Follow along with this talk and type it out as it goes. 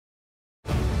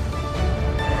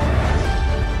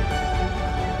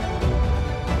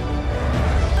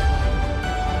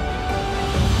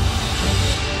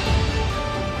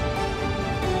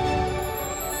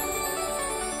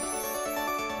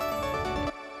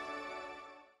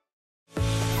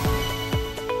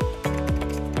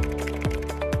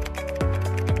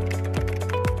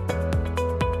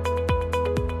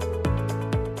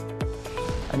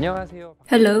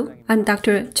Hello, I'm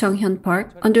Dr. Jung-hyun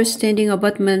Park. Understanding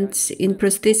abutments in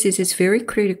prosthesis is very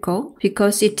critical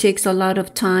because it takes a lot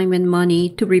of time and money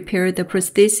to repair the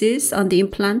prosthesis on the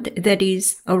implant that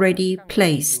is already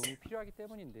placed.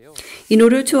 In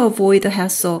order to avoid the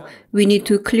hassle, we need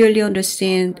to clearly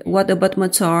understand what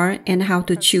abutments are and how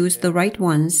to choose the right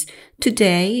ones.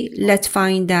 Today, let's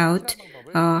find out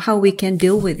how we can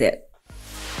deal with it.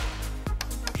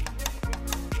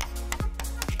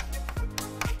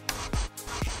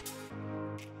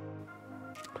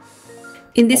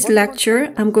 In this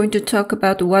lecture, I'm going to talk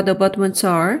about what abutments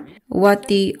are, what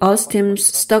the Osstem's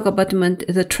stock abutment,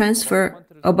 the transfer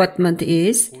abutment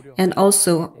is, and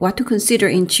also what to consider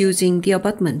in choosing the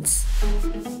abutments.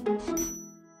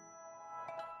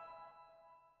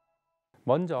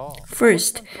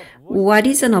 First, what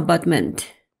is an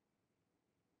abutment?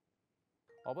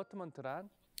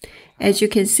 As you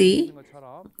can see,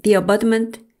 the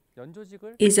abutment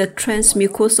is a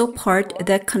transmucosal part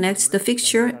that connects the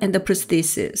fixture and the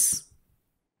prosthesis.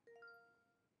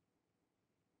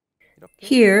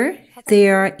 Here, they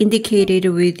are indicated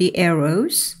with the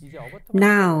arrows.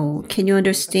 Now, can you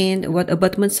understand what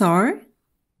abutments are?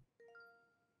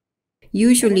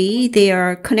 Usually, they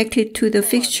are connected to the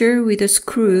fixture with a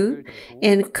screw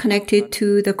and connected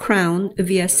to the crown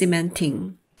via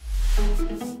cementing.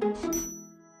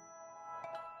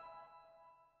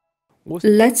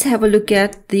 Let's have a look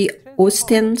at the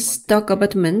Osstem stock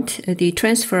abutment, the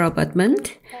transfer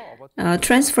abutment.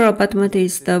 Transfer abutment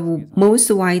is the most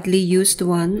widely used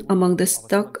one among the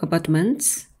stock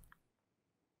abutments.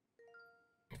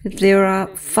 There are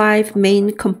 5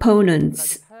 main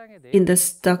components in the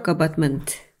stock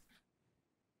abutment.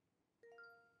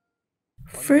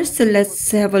 First,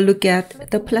 let's have a look at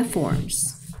the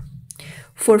platforms.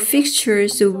 For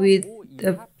fixtures with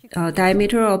a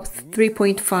diameter of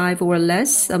 3.5 or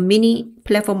less, a mini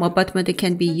platform abutment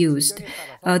can be used.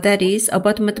 That is,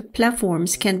 abutment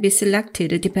platforms can be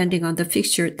selected depending on the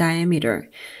fixture diameter.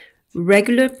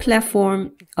 Regular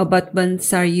platform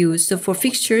abutments are used for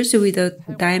fixtures with a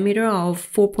diameter of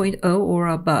 4.0 or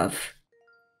above.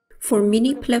 For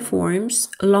mini platforms,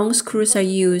 long screws are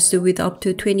used with up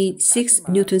to 26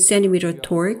 Newton-centimeter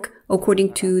torque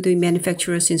according to the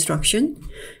manufacturer's instruction.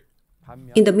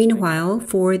 In the meanwhile,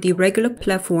 for the regular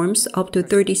platforms, up to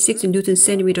 36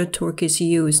 Newton-centimeter torque is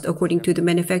used according to the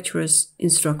manufacturer's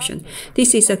instruction.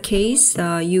 This is a case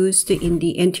used in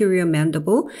the anterior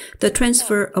mandible. The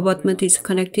transfer abutment is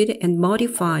connected and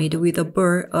modified with a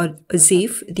burr as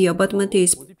if the abutment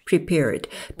is prepared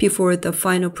before the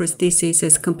final prosthesis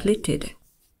is completed.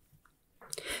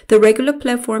 The regular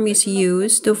platform is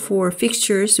used for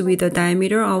fixtures with a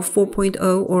diameter of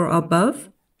 4.0 or above.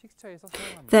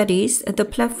 That is, the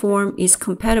platform is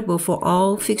compatible for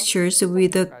all fixtures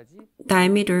with a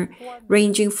diameter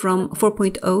ranging from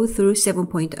 4.0 through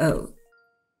 7.0.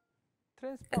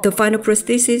 The final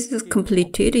prosthesis is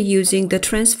completed using the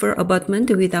transfer abutment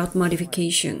without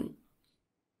modification.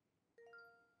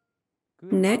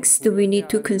 Next, we need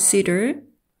to consider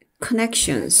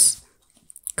connections.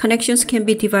 Connections can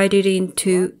be divided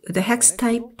into the hex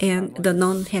type and the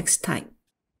non-hex type.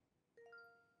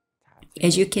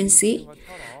 As you can see,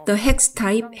 the hex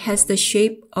type has the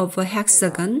shape of a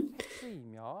hexagon.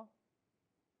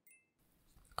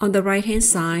 On the right-hand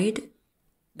side,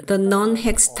 the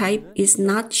non-hex type is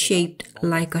not shaped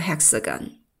like a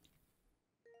hexagon.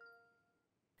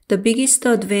 The biggest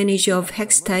advantage of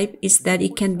hex type is that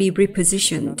it can be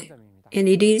repositioned, and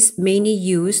it is mainly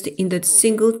used in the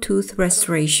single tooth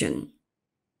restoration.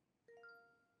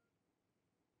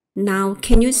 Now,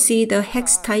 can you see the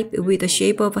hex type with the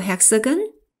shape of a hexagon?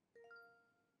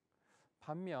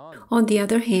 On the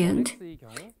other hand,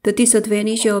 the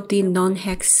disadvantage of the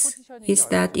non-hex is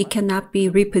that it cannot be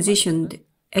repositioned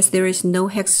as there is no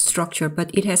hex structure, but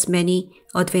it has many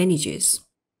advantages.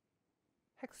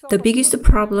 The biggest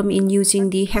problem in using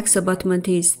the hex abutment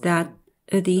is that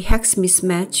the hex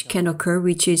mismatch can occur,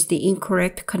 which is the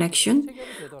incorrect connection.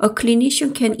 A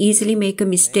clinician can easily make a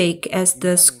mistake as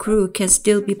the screw can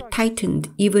still be tightened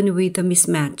even with a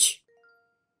mismatch.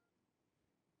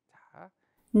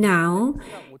 Now,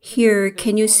 here,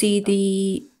 can you see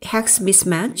the hex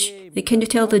mismatch? Can you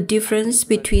tell the difference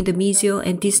between the mesial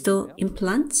and distal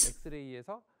implants?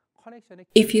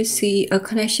 If you see a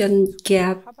connection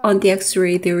gap on the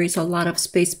X-ray, there is a lot of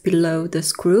space below the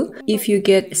screw. If you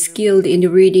get skilled in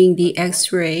reading the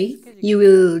X-ray, you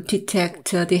will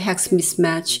detect the hex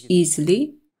mismatch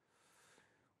easily.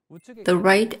 The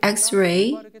right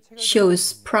X-ray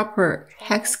shows proper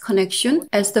hex connection,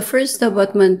 as the first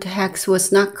abutment hex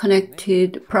was not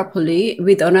connected properly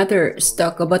with another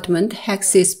stock abutment.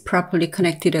 Hex is properly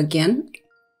connected again.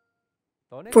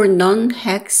 For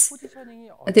non-hex,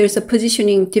 there's a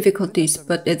positioning difficulties,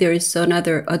 but there is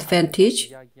another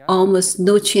advantage. Almost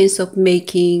no chance of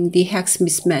making the hex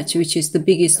mismatch, which is the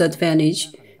biggest advantage.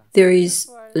 There is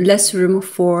less room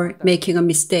for making a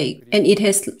mistake, and it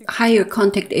has higher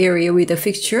contact area with the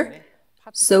fixture,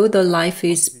 so the life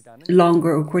is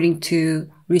longer according to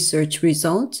research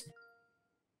results.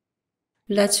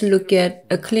 Let's look at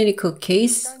a clinical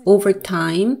case. Over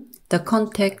time, the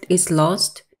contact is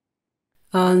lost.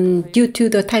 Due to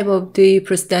the type of the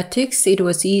prosthetics, it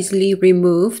was easily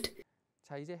removed.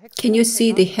 Can you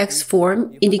see the hex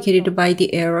form indicated by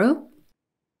the arrow?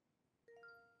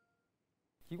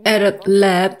 At a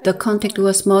lab, the contact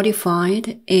was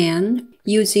modified, and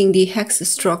using the hex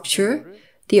structure,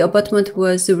 the abutment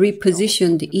was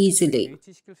repositioned easily.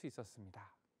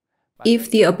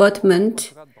 If the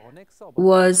abutment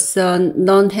was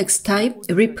non-hex type,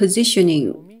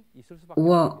 repositioning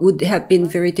would have been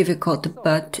very difficult,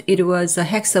 but it was a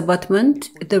hex abutment.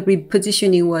 The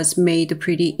repositioning was made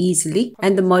pretty easily,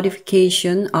 and the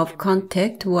modification of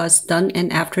contact was done,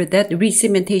 and after that,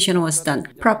 re-cementation was done.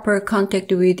 Proper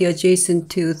contact with the adjacent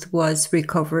tooth was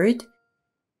recovered.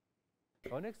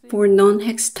 For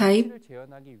non-hex type,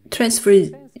 transfer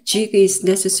jig is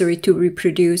necessary to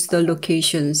reproduce the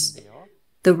locations.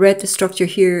 The red structure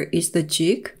here is the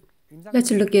jig.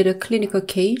 Let's look at a clinical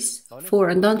case. For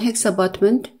a non-hex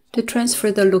abutment, to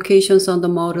transfer the locations on the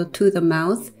model to the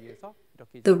mouth,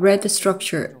 the red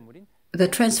structure, the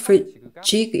transfer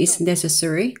jig is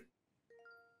necessary.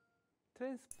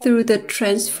 Through the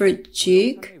transfer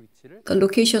jig, the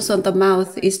locations on the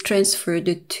mouth is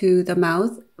transferred to the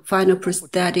mouth. Final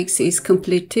prosthetics is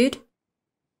completed.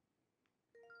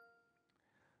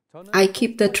 I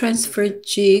keep the transfer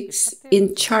jigs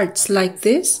in charts like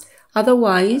this.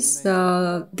 Otherwise,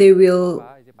 they will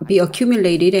be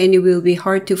accumulated and it will be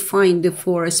hard to find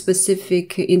for a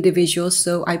specific individual.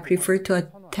 So I prefer to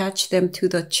attach them to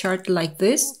the chart like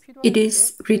this. It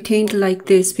is retained like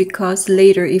this because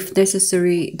later, if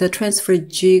necessary, the transfer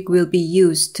jig will be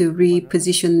used to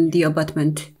reposition the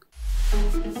abutment.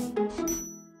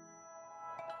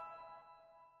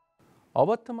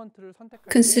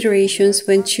 Considerations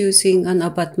when choosing an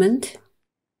abutment.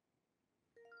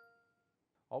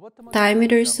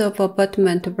 Diameters of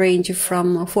abutment range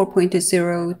from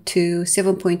 4.0 to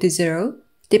 7.0.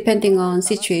 Depending on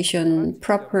situation,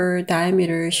 proper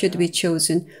diameter should be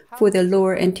chosen. For the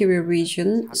lower anterior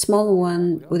region, small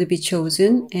one would be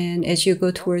chosen, and as you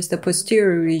go towards the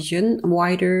posterior region,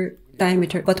 wider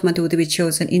diameter abutment would be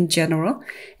chosen in general.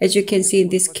 As you can see in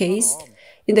this case,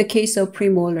 in the case of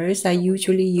premolars, I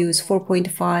usually use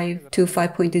 4.5 to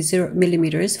 5.0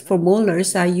 millimeters. For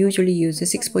molars, I usually use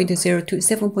 6.0 to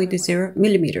 7.0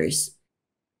 millimeters.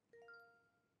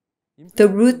 The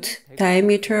root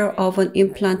diameter of an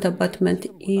implant abutment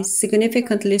is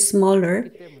significantly smaller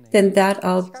than that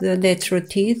of the natural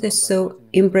teeth, so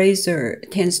embrasure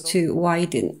tends to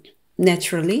widen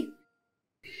naturally.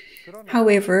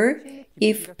 However,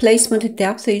 if placement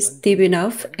depth is deep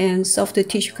enough and soft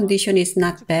tissue condition is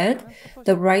not bad,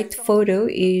 the right photo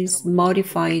is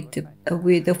modified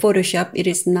with the Photoshop. It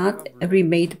is not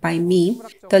remade by me.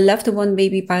 The left one may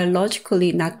be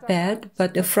biologically not bad,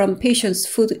 but from patient's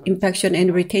food impaction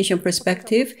and retention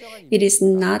perspective, it is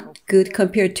not good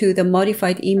compared to the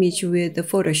modified image with the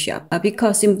Photoshop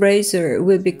because embrasure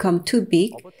will become too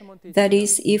big. That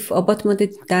is, if abutment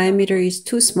diameter is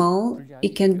too small,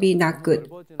 it can be not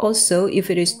good. Also,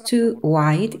 if it is too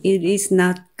wide, it is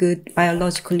not good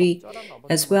biologically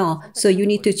as well. So you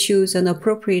need to choose an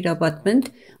appropriate abutment.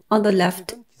 On the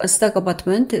left, a stuck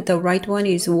abutment. The right one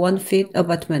is 1 feet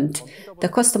abutment. The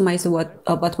customized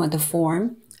abutment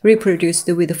form reproduced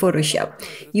with Photoshop.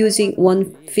 Using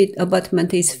 1 feet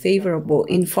abutment is favorable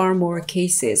in far more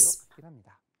cases.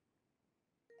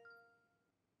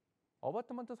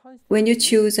 When you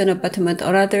choose an abutment,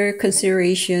 another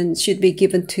consideration should be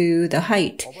given to the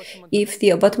height. If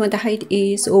the abutment height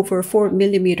is over 4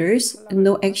 millimeters,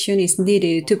 no action is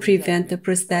needed to prevent the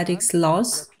prosthetics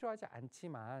loss.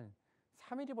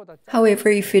 However,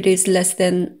 if it is less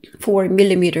than 4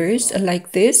 millimeters,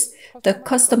 like this, the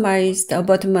customized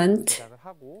abutment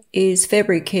is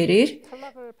fabricated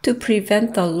to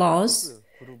prevent the loss.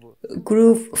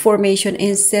 Groove formation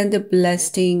and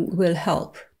sandblasting will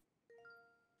help.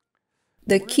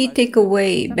 The key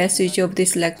takeaway message of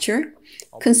this lecture: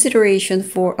 consideration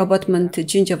for abutment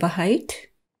gingiva height.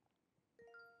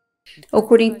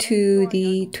 According to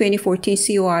the 2014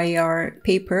 COIR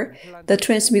paper, the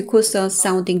transmucosal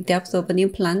sounding depth of an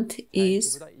implant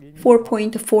is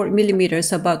 4.4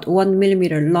 millimeters, about 1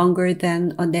 millimeter longer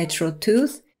than a natural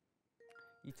tooth.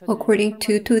 According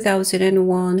to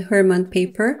 2001 Herman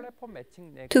paper,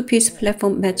 two-piece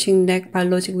platform matching neck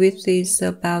biologic width is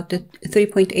about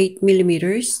 3.8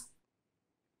 millimeters.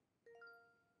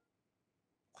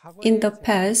 In the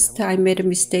past, I made a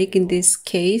mistake in this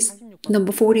case.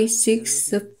 Number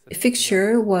 46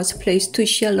 fixture was placed too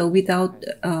shallow without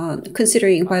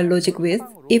considering biologic width.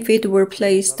 If it were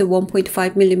placed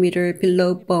 1.5 millimeter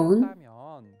below bone,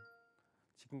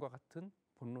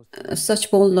 such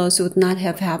bone loss would not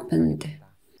have happened.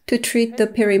 To treat the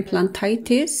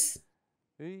periimplantitis,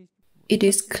 it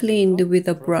is cleaned with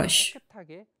a brush.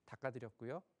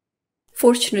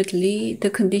 Fortunately, the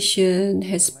condition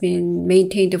has been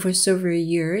maintained for several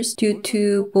years. Due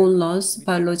to bone loss,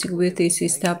 biologic width is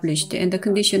established and the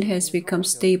condition has become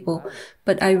stable.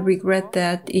 But I regret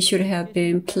that it should have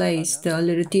been placed a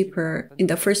little deeper in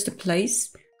the first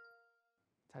place.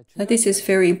 This is a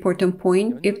very important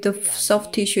point. If the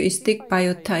soft tissue is thick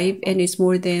biotype and is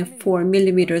more than 4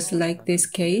 millimeters like this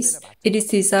case, it is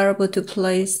desirable to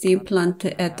place the implant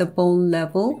at the bone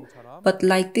level. But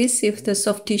like this, if the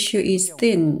soft tissue is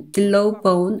thin, below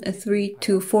bone, 3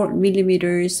 to 4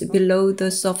 millimeters below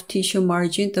the soft tissue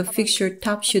margin, the fixture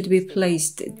top should be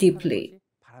placed deeply.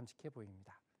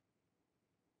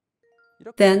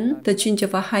 Then the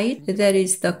gingiva height, that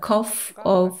is the cuff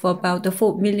of about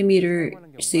 4 millimeters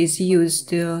is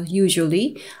used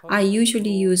usually. I usually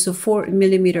use a 4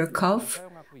 millimeter cuff.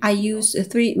 I use a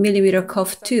 3 millimeter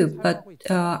cuff too, but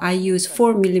I use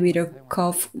 4 millimeter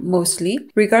cuff mostly.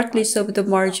 Regardless of the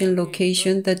margin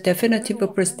location, the definitive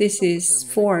prosthesis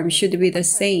form should be the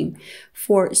same.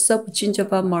 For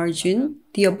subgingiva margin,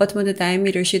 the abutment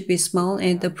diameter should be small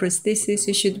and the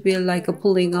prosthesis should be like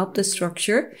pulling up the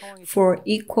structure. For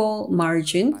equal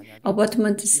margin,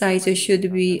 abutment size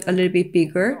should be a little bit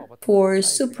bigger. For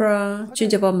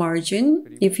supragingiva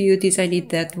margin, if you design it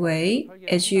that way,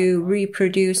 as you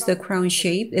reproduce the crown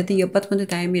shape, the abutment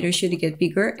diameter should get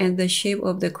bigger and the shape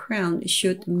of the crown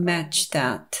should match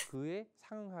that.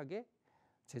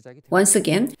 Once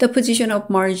again, the position of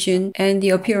margin and the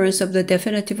appearance of the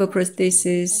definitive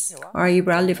prosthesis are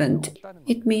irrelevant.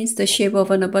 It means the shape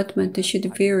of an abutment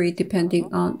should vary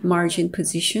depending on margin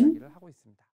position.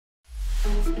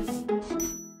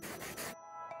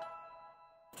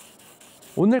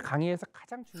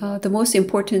 The most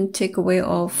important takeaway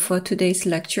of today's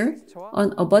lecture: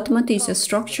 an abutment is a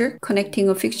structure connecting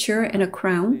a fixture and a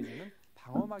crown,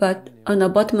 but an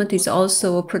abutment is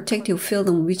also a protective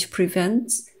film which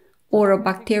prevents or a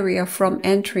bacteria from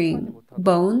entering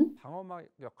bone.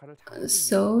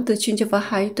 So the gingiva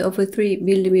height of 3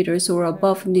 millimeters or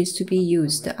above needs to be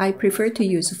used. I prefer to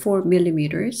use 4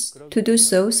 millimeters. To do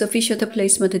so, sufficient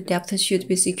placement depth should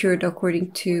be secured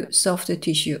according to soft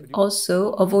tissue.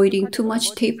 Also, avoiding too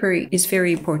much tapering is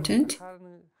very important.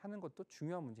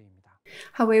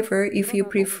 However, if you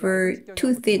prefer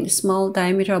too thin, small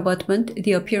diameter abutment,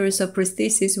 the appearance of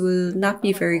prosthesis will not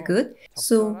be very good.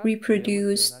 So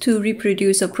to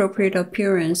reproduce appropriate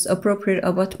appearance, appropriate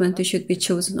abutment should be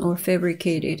chosen or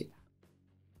fabricated.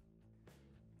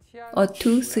 A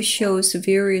tooth shows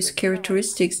various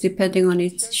characteristics depending on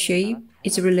its shape,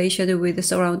 its relation with the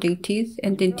surrounding teeth,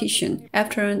 and dentition.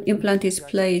 After an implant is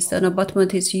placed, an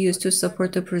abutment is used to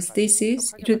support the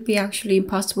prosthesis. It would be actually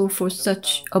impossible for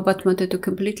such abutment to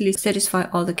completely satisfy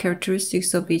all the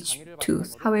characteristics of each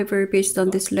tooth. However, based on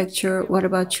this lecture, what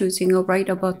about choosing a right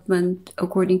abutment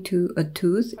according to a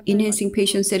tooth? Enhancing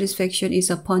patient satisfaction is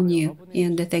upon you.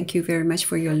 And thank you very much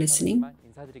for your listening.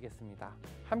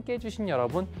 함께해 주신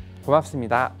여러분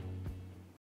고맙습니다.